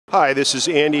Hi, this is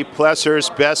Andy Plesser's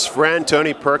best friend,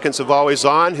 Tony Perkins of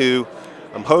AlwaysOn, who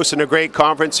I'm hosting a great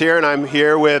conference here, and I'm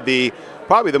here with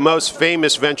probably the most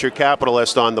famous venture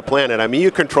capitalist on the planet. I mean, you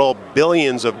control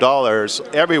billions of dollars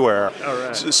everywhere. All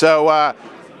right. So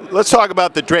let's talk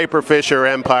about the Draper Fisher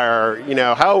empire. You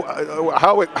know,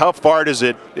 how far does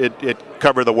it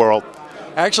cover the world?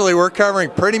 Actually, we're covering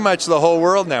pretty much the whole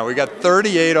world now. We got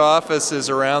 38 offices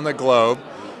around the globe.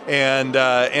 And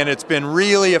it's been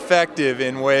really effective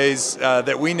in ways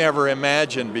that we never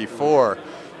imagined before.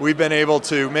 We've been able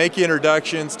to make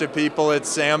introductions to people at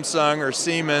Samsung or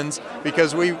Siemens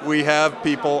because we have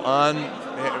people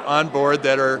on board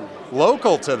that are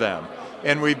local to them.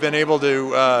 And we've been able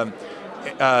to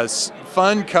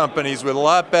fund companies with a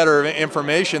lot better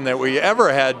information than we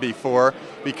ever had before,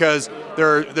 because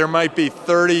there might be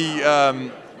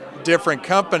 30 different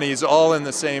companies all in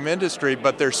the same industry,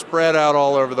 but they're spread out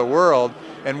all over the world,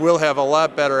 and we'll have a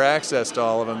lot better access to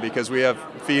all of them because we have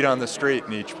feet on the street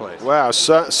in each place. Wow,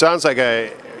 sounds like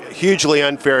a hugely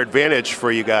unfair advantage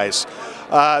for you guys.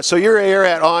 So you're here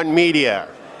at On Media,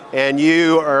 and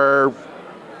you are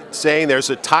saying there's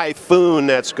a typhoon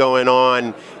that's going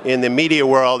on in the media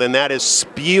world, and that is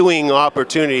spewing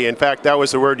opportunity. In fact, that was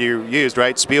the word you used,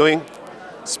 right? Spewing?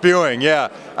 Spewing, yeah.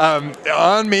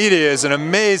 On Media is an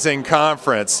amazing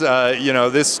conference. You know,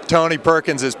 this Tony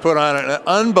Perkins has put on an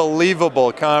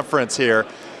unbelievable conference here,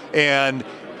 and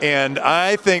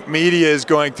I think media is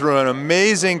going through an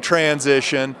amazing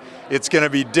transition. It's going to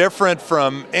be different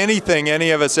from anything any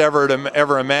of us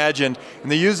ever imagined.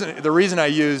 And the reason I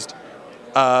used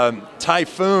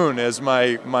typhoon as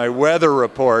my weather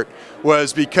report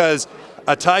was because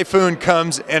a typhoon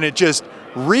comes and it just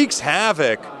wreaks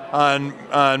havoc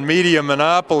on media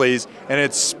monopolies, and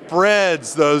it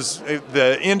spreads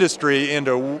the industry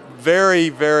into very,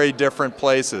 very different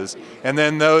places. And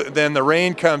then the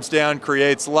rain comes down,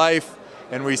 creates life,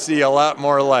 and we see a lot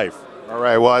more life. All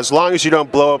right, well, as long as you don't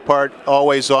blow apart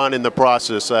AlwaysOn in the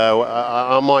process,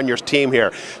 I'm on your team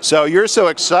here. So you're so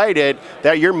excited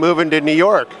that you're moving to New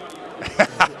York.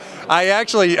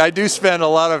 I do spend a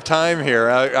lot of time here.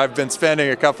 I've been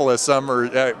spending a couple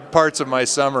of parts of my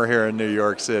summer here in New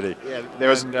York City.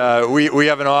 Yeah, we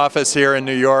have an office here in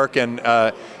New York, and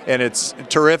it's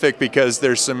terrific because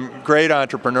there's some great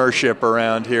entrepreneurship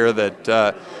around here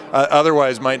that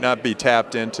otherwise might not be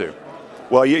tapped into.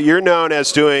 Well, you're known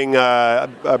as doing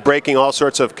breaking all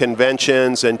sorts of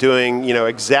conventions and doing, you know,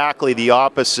 exactly the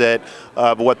opposite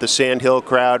of what the Sandhill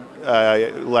crowd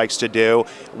likes to do.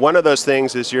 One of those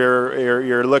things is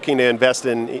you're looking to invest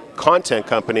in content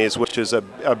companies, which is a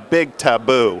big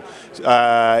taboo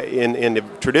in the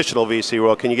traditional VC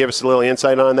world. Can you give us a little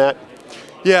insight on that?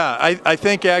 Yeah, I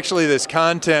think actually this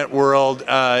content world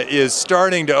is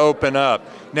starting to open up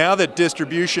now that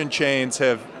distribution chains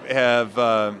have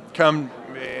come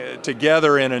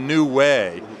together in a new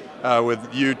way with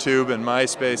YouTube and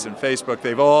MySpace and Facebook.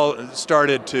 They've all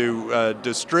started to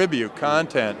distribute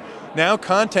content. Now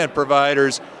content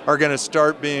providers are going to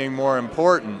start being more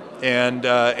important, and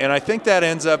I think that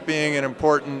ends up being an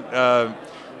important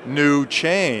new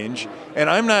change. And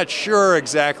I'm not sure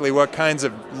exactly what kinds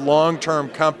of long-term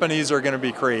companies are going to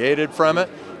be created from it.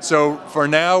 So for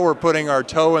now, we're putting our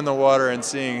toe in the water and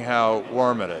seeing how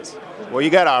warm it is. Well, you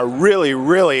got a really,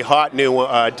 really hot new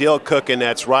deal cooking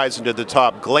that's rising to the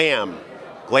top, Glam.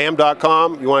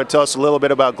 Glam.com. You want to tell us a little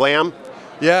bit about Glam?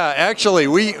 Yeah, actually,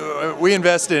 we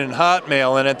invested in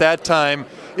Hotmail, and at that time,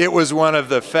 it was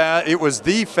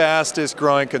the fastest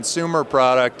growing consumer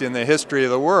product in the history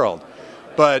of the world.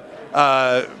 And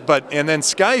then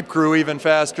Skype grew even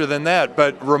faster than that.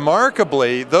 But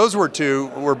remarkably, those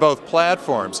were both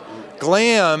platforms.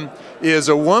 Glam is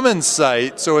a woman's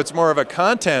site, so it's more of a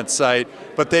content site,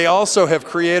 but they also have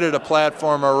created a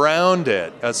platform around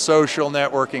it, a social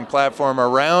networking platform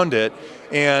around it,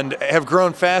 and have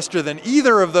grown faster than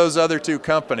either of those other two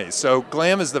companies. So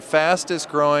Glam is the fastest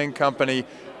growing company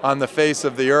on the face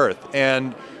of the earth,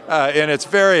 and it's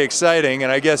very exciting,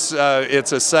 and I guess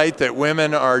it's a site that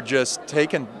women are just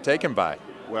taken by.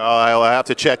 Well, I'll have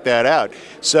to check that out.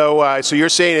 So you're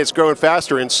saying it's growing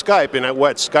faster in Skype, and at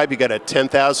what, Skype, you got a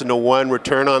 10,000 to 1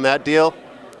 return on that deal?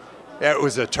 It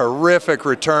was a terrific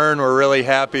return. We're really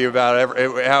happy about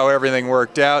how everything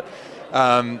worked out.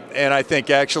 And I think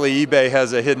actually eBay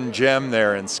has a hidden gem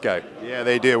there in Skype. Yeah,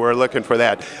 they do. We're looking for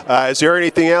that. Is there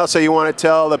anything else that you want to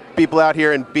tell the people out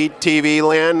here in Beat TV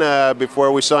land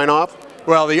before we sign off?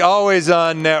 Well, the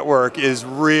AlwaysOn network is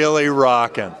really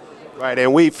rocking. Right,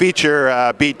 and we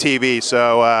feature Beat TV,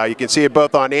 so you can see it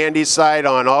both on Andy's site,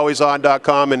 on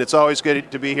AlwaysOn.com, and it's always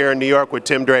good to be here in New York with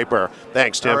Tim Draper.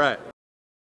 Thanks, Tim. All right.